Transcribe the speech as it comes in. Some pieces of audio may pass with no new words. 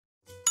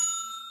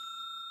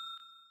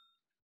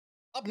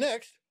Up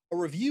next, a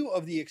review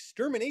of the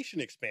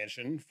Extermination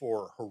expansion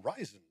for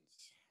Horizons.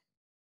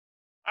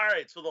 All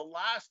right, so the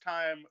last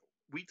time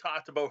we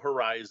talked about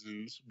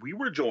Horizons, we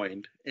were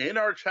joined in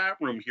our chat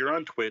room here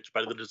on Twitch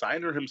by the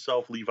designer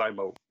himself, Levi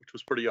Mote, which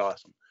was pretty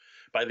awesome.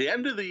 By the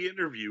end of the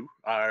interview,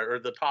 or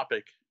the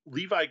topic,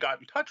 Levi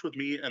got in touch with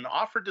me and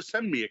offered to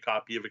send me a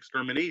copy of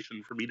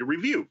Extermination for me to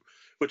review,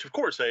 which of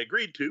course I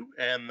agreed to,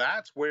 and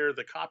that's where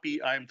the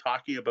copy I'm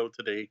talking about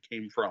today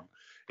came from,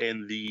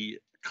 and the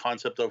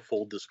concept of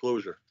full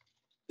disclosure.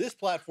 This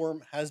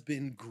platform has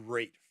been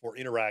great for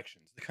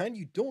interactions, the kind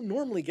you don't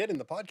normally get in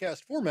the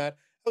podcast format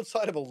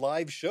outside of a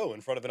live show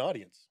in front of an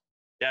audience.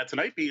 Yeah,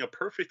 tonight being a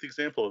perfect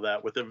example of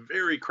that with a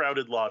very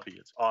crowded lobby.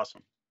 It's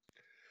awesome.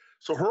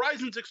 So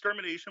Horizons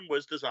Extermination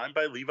was designed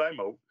by Levi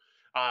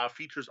Mote,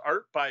 features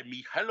art by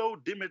Mihailo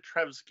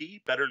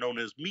Dimitrevsky, better known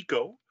as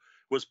Miko,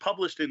 was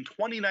published in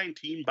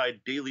 2019 by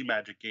Daily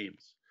Magic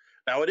Games.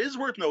 Now, it is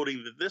worth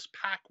noting that this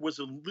pack was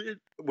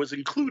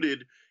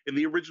included in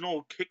the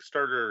original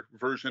Kickstarter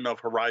version of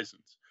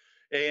Horizons,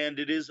 and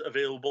it is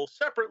available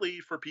separately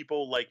for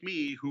people like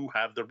me who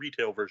have the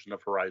retail version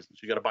of Horizons.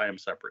 You got to buy them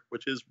separate,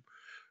 which is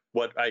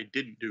what I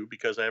didn't do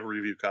because I have a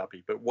review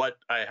copy. But what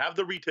I have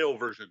the retail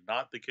version,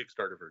 not the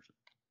Kickstarter version.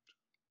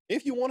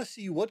 If you want to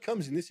see what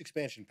comes in this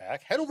expansion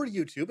pack, head over to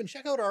YouTube and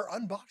check out our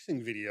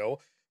unboxing video.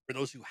 For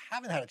those who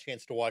haven't had a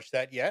chance to watch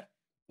that yet,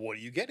 what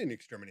do you get in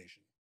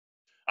Extermination?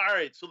 All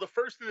right, so the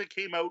first thing that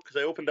came out, because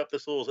I opened up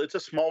this it's a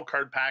small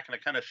card pack and I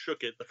kind of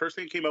shook it. The first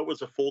thing that came out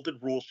was a folded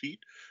rule sheet.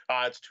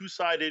 It's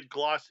two-sided,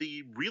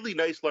 glossy, really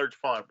nice large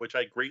font, which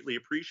I greatly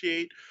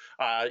appreciate.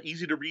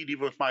 Easy to read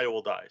even with my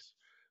old eyes.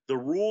 The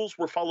rules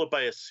were followed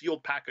by a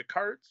sealed pack of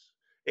cards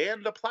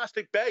and a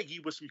plastic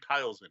baggie with some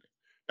tiles in it.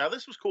 Now,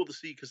 this was cool to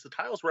see because the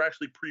tiles were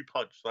actually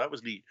pre-punched, so that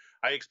was neat.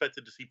 I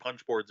expected to see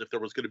punch boards if there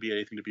was going to be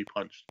anything to be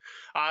punched.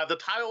 The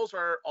tiles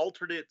are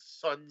alternate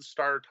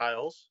sun-star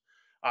tiles.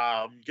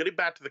 Getting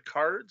back to the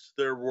cards,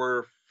 there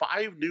were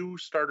 5 new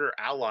starter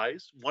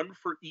allies, one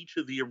for each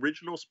of the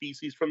original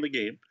species from the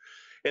game,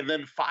 and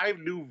then 5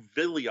 new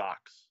Viliox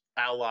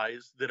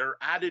allies that are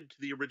added to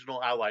the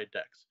original allied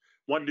decks.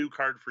 1 new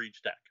card for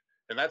each deck.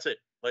 And that's it.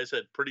 Like I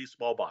said, pretty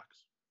small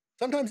box.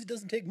 Sometimes it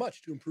doesn't take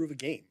much to improve a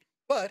game.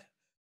 But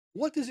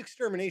what does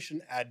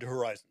Extermination add to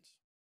Horizons?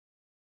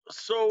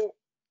 So,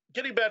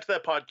 getting back to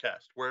that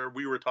podcast where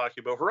we were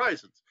talking about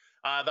Horizons,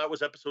 that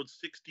was episode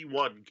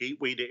 61,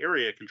 Gateway to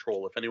Area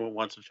Control, if anyone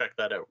wants to check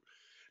that out.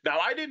 Now,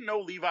 I didn't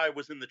know Levi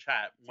was in the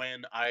chat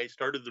when I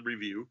started the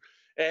review.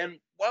 And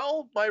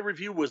while my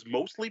review was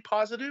mostly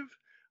positive,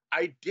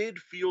 I did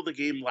feel the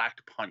game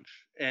lacked punch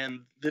and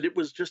that it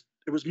was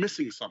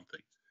missing something.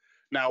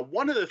 Now,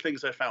 one of the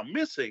things I found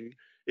missing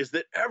is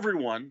that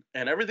everyone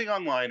and everything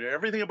online and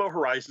everything about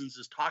Horizons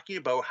is talking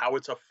about how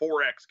it's a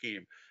 4X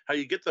game, how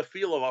you get the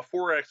feel of a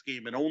 4X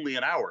game in only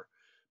an hour.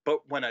 But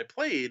when I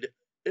played,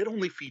 it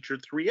only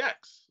featured 3X.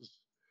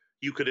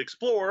 You could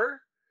explore,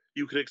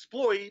 you could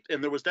exploit,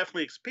 and there was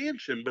definitely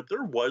expansion, but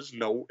there was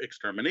no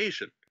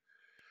extermination.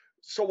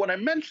 So when I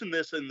mentioned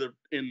this during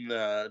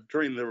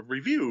the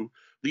review,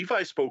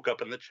 Levi spoke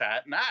up in the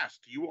chat and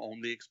asked, "Do you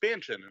own the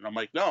expansion?" And I'm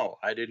like, "No,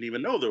 I didn't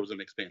even know there was an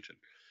expansion."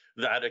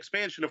 That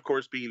expansion, of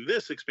course, being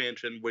this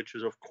expansion, which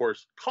is, of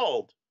course,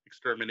 called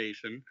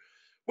Extermination,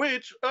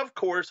 which, of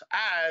course,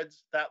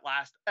 adds that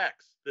last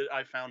X that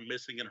I found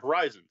missing in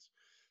Horizons.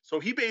 So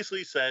he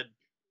basically said,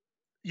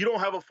 you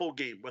don't have a full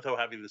game without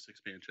having this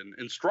expansion,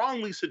 and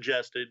strongly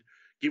suggested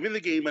giving the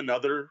game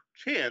another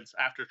chance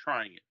after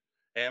trying it.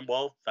 And,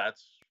 well,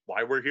 that's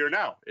why we're here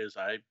now, is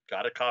I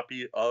got a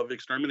copy of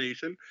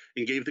Extermination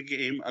and gave the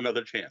game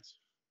another chance.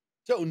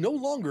 So no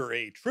longer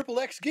a triple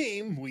X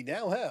game, we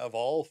now have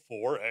all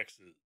 4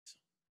 X's.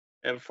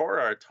 And for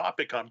our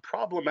topic on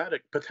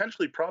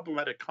potentially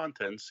problematic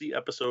content, see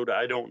episode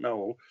I don't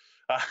know.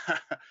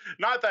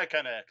 Not that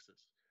kind of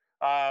X's.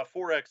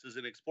 4 X's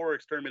in Explore,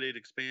 Exterminate,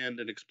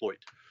 Expand, and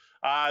Exploit.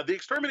 The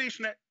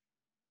Extermination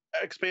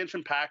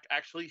Expansion Pack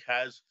actually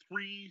has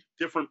 3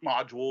 different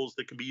modules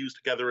that can be used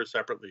together or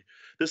separately.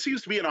 This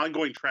seems to be an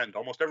ongoing trend.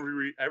 Almost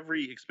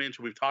every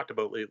expansion we've talked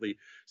about lately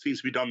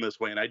seems to be done this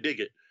way, and I dig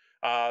it.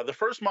 The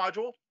first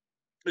module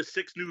is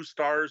 6 new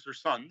stars or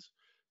suns.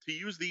 To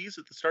use these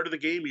at the start of the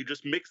game, you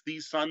just mix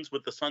these suns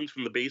with the suns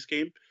from the base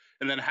game,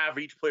 and then have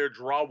each player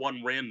draw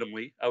one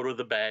randomly out of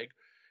the bag.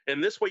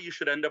 And this way you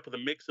should end up with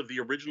a mix of the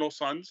original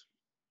suns,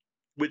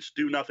 which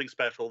do nothing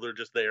special. They're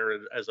just there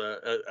as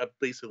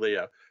basically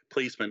a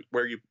placement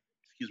where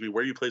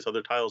you place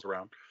other tiles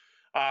around.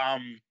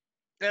 And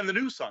the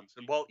new suns.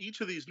 And while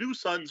each of these new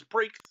suns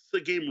breaks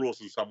the game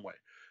rules in some way.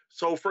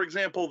 So, for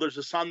example, there's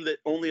a sun that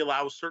only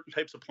allows certain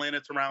types of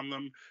planets around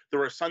them.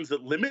 There are suns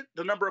that limit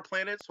the number of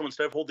planets. So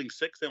instead of holding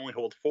 6, they only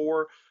hold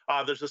 4.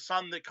 There's a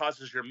sun that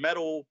causes your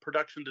metal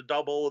production to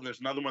double, and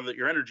there's another one that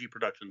your energy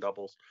production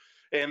doubles.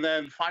 And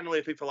then finally,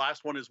 I think the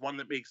last one is one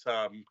that makes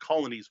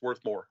colonies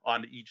worth more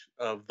on each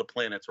of the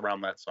planets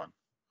around that sun.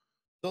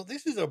 So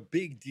this is a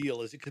big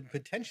deal, as it could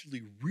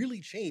potentially really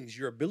change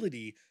your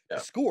ability to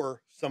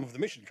score some of the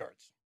mission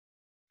cards.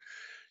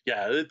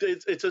 Yeah,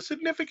 it's a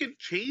significant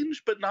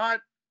change, but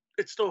not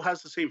it still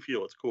has the same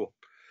feel. It's cool.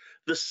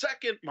 The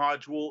second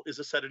module is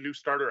a set of new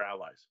starter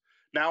allies.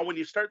 Now, when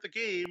you start the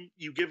game,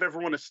 you give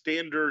everyone a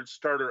standard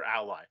starter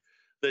ally.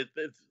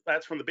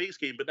 That's from the base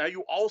game, but now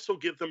you also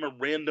give them a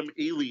random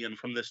alien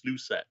from this new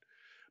set.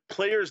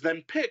 Players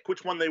then pick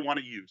which one they want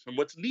to use. And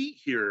what's neat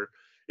here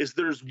is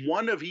there's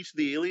one of each of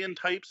the alien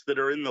types that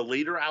are in the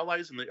later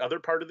allies in the other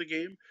part of the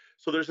game.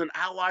 So there's an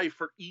ally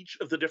for each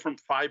of the different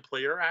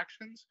 5-player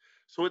actions.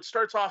 So it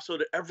starts off so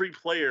that every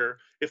player,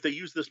 if they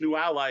use this new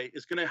ally,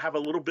 is going to have a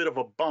little bit of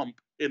a bump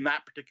in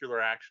that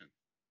particular action.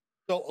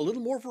 So a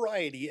little more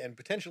variety and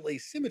potential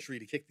asymmetry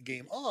to kick the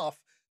game off,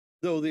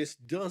 though this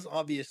does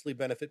obviously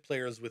benefit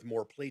players with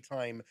more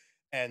playtime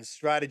and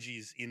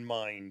strategies in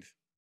mind.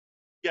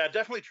 Yeah,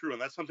 definitely true.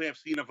 And that's something I've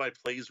seen of my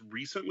plays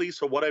recently.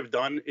 So what I've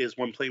done is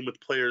when playing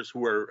with players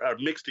who are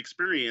mixed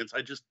experience,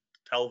 I just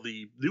tell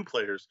the new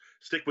players,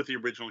 stick with the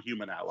original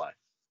human ally.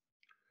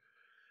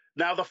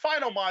 Now, the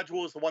final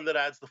module is the one that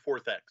adds the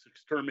fourth X,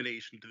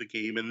 Extermination, to the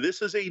game. And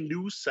this is a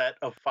new set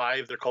of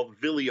 5. They're called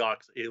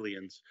Viliox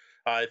aliens.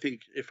 I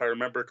think, if I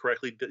remember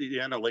correctly,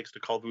 Deanna likes to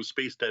call them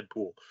Space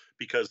Deadpool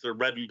because they're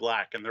red and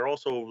black. And they're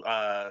also,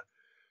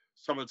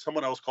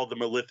 someone else called them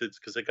Illithids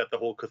because they got the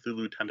whole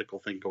Cthulhu tentacle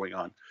thing going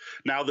on.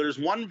 Now, there's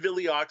one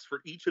Viliox for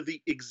each of the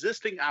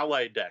existing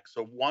ally decks.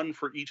 So one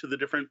for each of the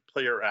different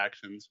player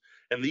actions.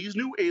 And these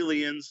new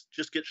aliens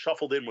just get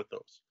shuffled in with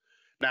those.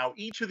 Now,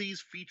 each of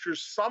these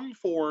features some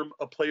form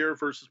of player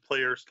versus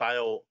player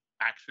style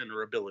action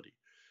or ability.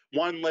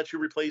 One lets you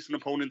replace an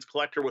opponent's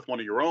collector with one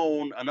of your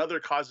own. Another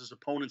causes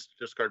opponents to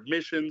discard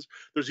missions.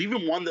 There's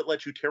even one that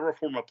lets you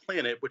terraform a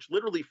planet, which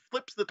literally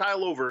flips the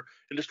tile over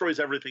and destroys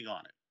everything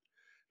on it.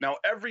 Now,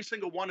 every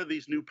single one of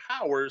these new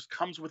powers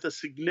comes with a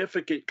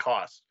significant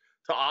cost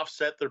to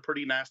offset their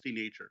pretty nasty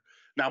nature.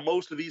 Now,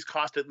 most of these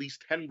cost at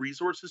least 10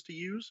 resources to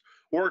use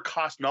or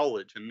cost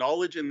knowledge. And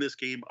knowledge in this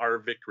game are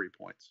victory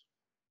points.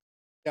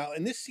 Now,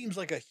 and this seems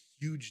like a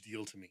huge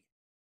deal to me,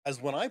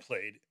 as when I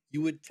played,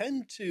 you would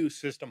tend to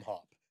system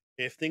hop.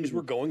 If things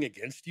were going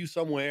against you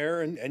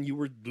somewhere and you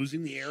were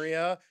losing the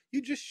area, you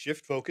just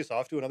shift focus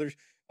off to another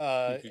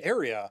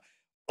area.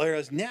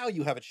 Whereas now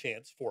you have a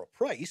chance for a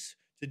price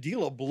to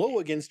deal a blow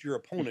against your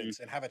opponents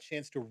and have a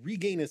chance to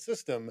regain a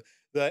system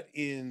that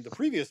in the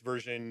previous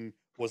version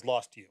was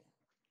lost to you.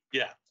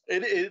 Yeah,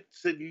 it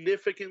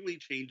significantly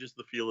changes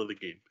the feel of the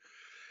game.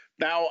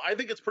 Now, I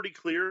think it's pretty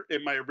clear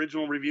in my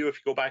original review, if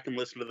you go back and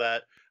listen to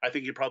that, I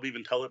think you probably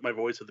even tell it in my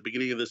voice at the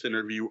beginning of this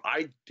interview,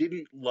 I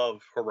didn't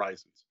love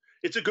Horizons.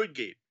 It's a good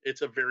game.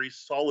 It's a very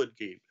solid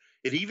game.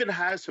 It even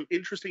has some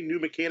interesting new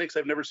mechanics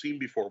I've never seen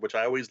before, which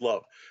I always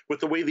love,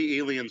 with the way the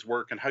aliens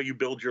work and how you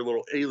build your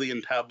little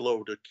alien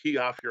tableau to key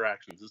off your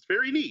actions. It's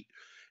very neat.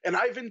 And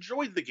I've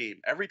enjoyed the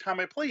game every time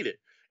I played it.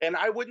 And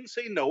I wouldn't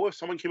say no if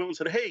someone came out and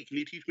said, hey, can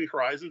you teach me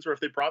Horizons? Or if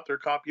they brought their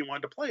copy and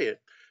wanted to play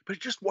it. But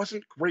it just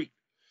wasn't great.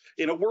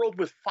 In a world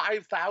with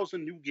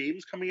 5,000 new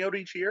games coming out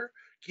each year,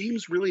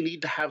 games really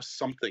need to have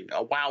something,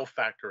 a wow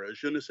factor, a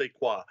je ne sais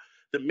quoi,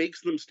 that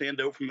makes them stand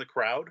out from the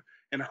crowd.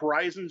 And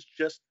Horizons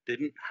just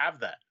didn't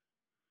have that.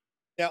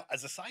 Now,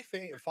 as a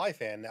sci-fi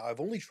fan, now I've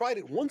only tried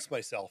it once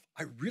myself.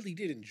 I really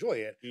did enjoy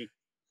it.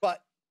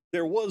 But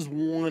there was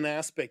one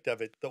aspect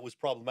of it that was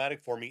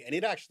problematic for me, and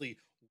it actually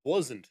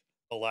wasn't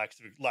a lack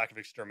of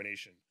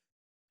extermination.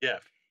 Yeah.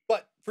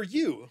 But for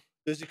you,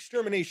 does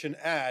extermination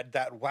add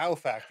that wow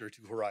factor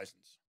to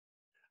Horizons?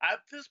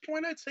 At this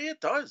point, I'd say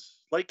it does.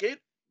 Like,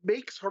 it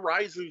makes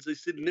Horizons a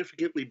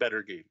significantly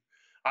better game.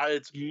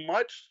 I've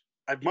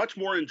much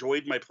more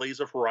enjoyed my plays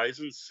of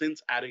Horizons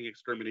since adding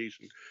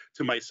Extermination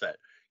to my set.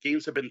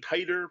 Games have been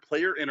tighter,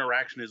 player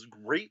interaction is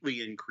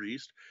greatly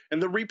increased,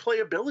 and the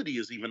replayability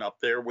is even up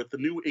there with the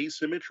new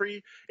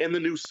asymmetry and the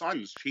new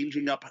suns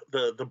changing up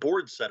the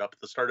board setup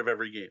at the start of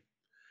every game.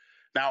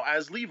 Now,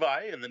 as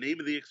Levi and the name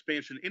of the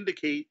expansion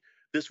indicate,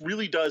 this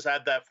really does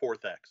add that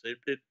fourth X.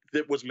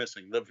 It was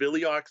missing. The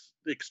Viliox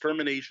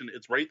Extermination,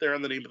 it's right there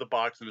on the name of the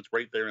box, and it's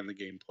right there in the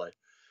gameplay.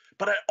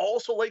 But I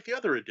also like the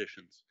other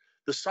additions.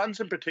 The Suns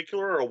in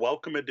particular are a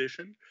welcome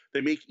addition.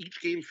 They make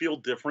each game feel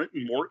different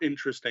and more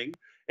interesting.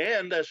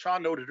 And as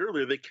Sean noted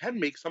earlier, they can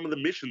make some of the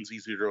missions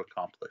easier to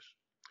accomplish.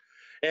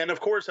 And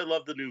of course, I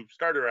love the new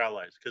starter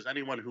allies, because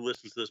anyone who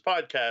listens to this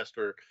podcast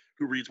or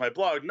who reads my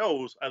blog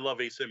knows I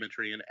love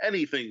asymmetry, and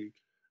anything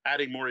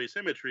adding more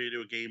asymmetry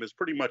to a game is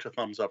pretty much a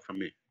thumbs up from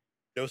me.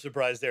 No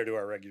surprise there to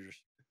our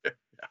regulars. Yeah.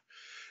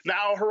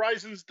 Now,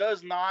 Horizons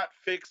does not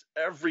fix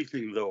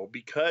everything, though,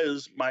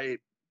 because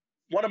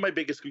one of my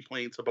biggest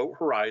complaints about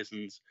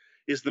Horizons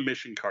is the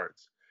mission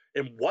cards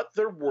and what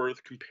they're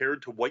worth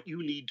compared to what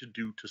you need to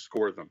do to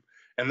score them.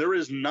 And there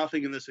is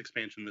nothing in this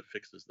expansion that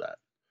fixes that.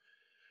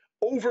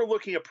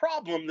 Overlooking a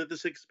problem that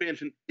this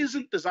expansion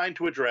isn't designed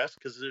to address,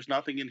 because there's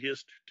nothing in here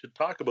to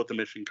talk about the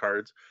mission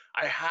cards,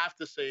 I have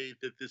to say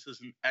that this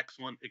is an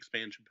excellent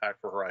expansion pack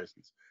for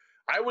Horizons.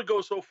 I would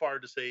go so far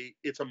to say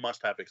it's a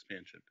must-have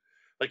expansion.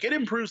 Like, it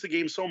improves the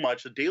game so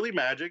much that Daily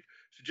Magic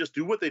should just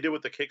do what they did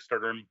with the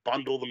Kickstarter and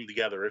bundle them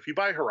together. If you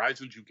buy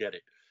Horizons, you get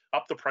it.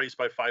 Up the price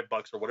by $5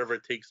 or whatever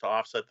it takes to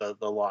offset the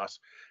loss,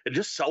 and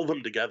just sell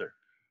them together.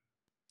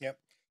 Yep.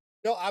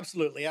 No,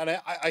 absolutely, and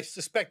I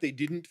suspect they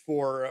didn't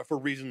for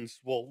reasons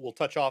we'll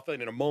touch off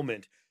in a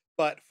moment.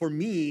 But for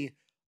me,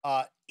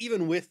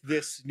 even with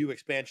this new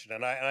expansion,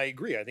 and I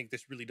agree, I think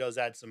this really does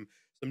add some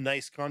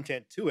nice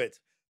content to it.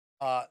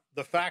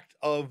 The fact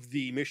of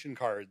the mission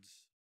cards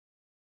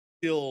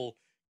still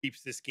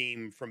keeps this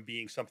game from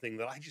being something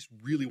that I just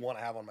really want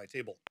to have on my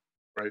table.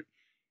 Right.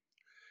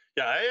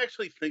 Yeah, I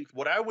actually think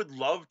what I would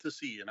love to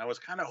see, and I was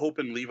kind of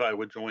hoping Levi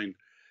would join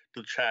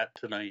the chat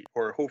tonight,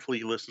 or hopefully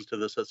he listens to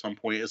this at some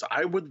point, is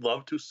I would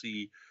love to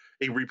see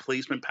a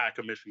replacement pack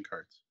of mission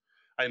cards.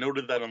 I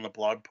noted that on the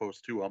blog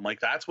post too. I'm like,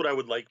 that's what I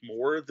would like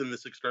more than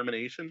this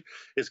extermination,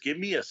 is give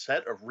me a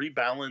set of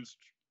rebalanced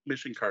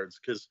mission cards,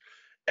 because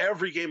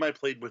every game I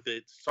played with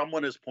it,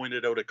 someone has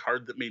pointed out a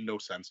card that made no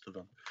sense to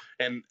them.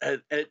 And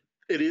it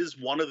is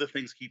one of the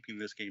things keeping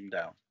this game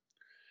down.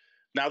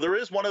 Now, there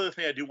is one other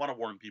thing I do want to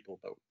warn people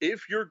about.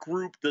 If your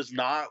group does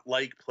not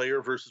like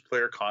player versus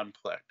player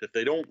conflict, if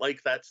they don't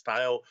like that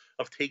style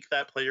of take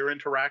that player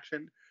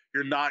interaction,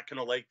 you're not going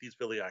to like these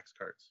Viliox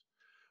cards.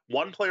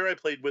 One player I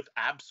played with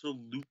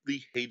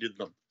absolutely hated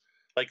them,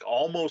 like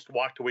almost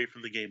walked away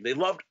from the game. They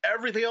loved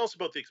everything else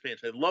about the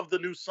expansion. They loved the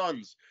new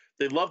suns.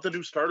 They loved the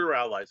new starter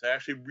allies. They're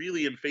actually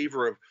really in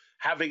favor of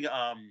having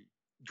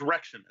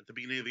direction at the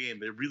beginning of the game.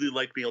 They really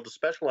liked being able to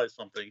specialize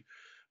something.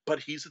 But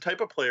he's the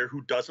type of player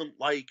who doesn't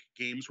like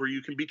games where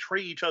you can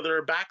betray each other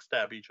or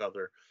backstab each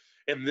other.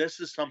 And this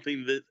is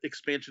something that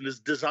expansion is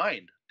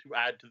designed to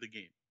add to the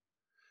game.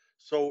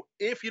 So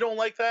if you don't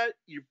like that,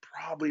 you're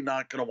probably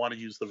not going to want to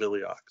use the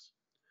Viliox.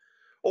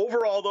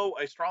 Overall, though,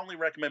 I strongly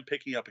recommend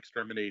picking up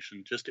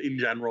Extermination, just in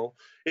general.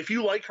 If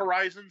you like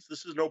Horizons,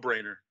 this is a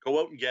no-brainer.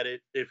 Go out and get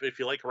it. If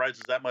you like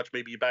Horizons that much,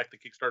 maybe you back the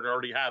Kickstarter and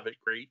already have it,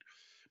 great.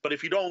 But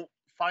if you don't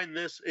find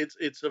this,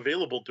 it's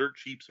available dirt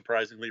cheap,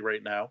 surprisingly,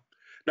 right now.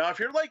 Now, if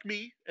you're like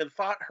me and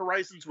thought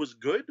Horizons was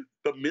good,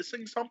 but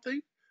missing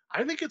something,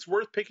 I think it's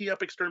worth picking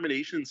up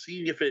Extermination and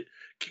seeing if it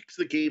kicks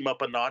the game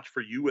up a notch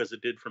for you as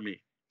it did for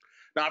me.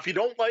 Now, if you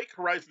don't like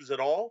Horizons at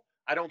all,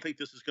 I don't think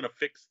this is going to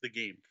fix the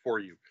game for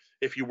you.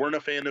 If you weren't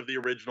a fan of the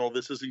original,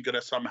 this isn't going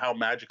to somehow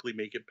magically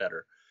make it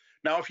better.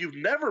 Now, if you've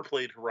never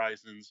played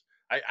Horizons,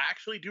 I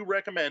actually do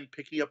recommend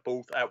picking up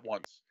both at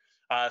once,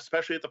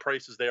 especially at the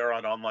prices they are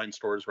on online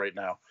stores right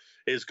now.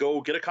 Is go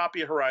get a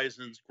copy of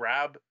Horizons,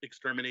 grab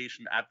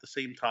Extermination at the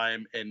same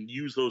time, and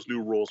use those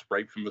new rules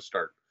right from the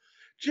start.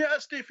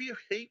 Just if you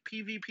hate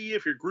PvP,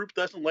 if your group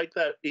doesn't like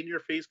that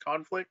in-your-face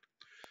conflict,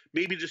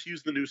 maybe just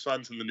use the new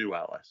Suns and the new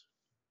allies.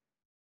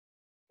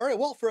 All right,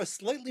 well, for a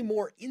slightly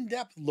more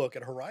in-depth look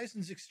at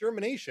Horizons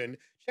Extermination,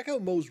 check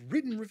out Mo's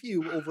written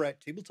review over at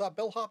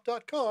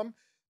tabletopbellhop.com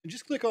and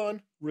just click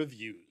on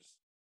Reviews.